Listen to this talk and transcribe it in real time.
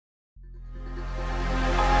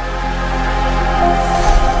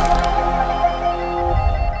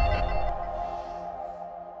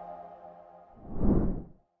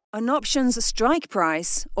An option's strike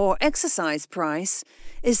price, or exercise price,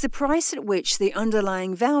 is the price at which the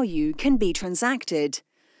underlying value can be transacted.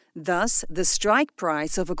 Thus, the strike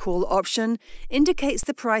price of a call option indicates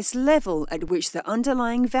the price level at which the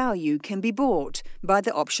underlying value can be bought by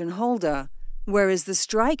the option holder, whereas the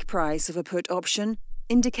strike price of a put option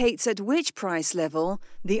indicates at which price level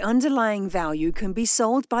the underlying value can be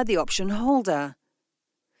sold by the option holder.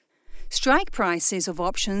 Strike prices of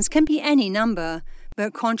options can be any number,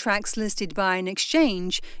 but contracts listed by an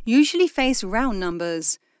exchange usually face round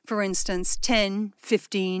numbers, for instance 10,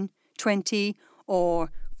 15, 20,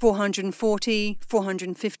 or 440,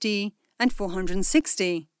 450, and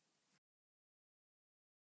 460.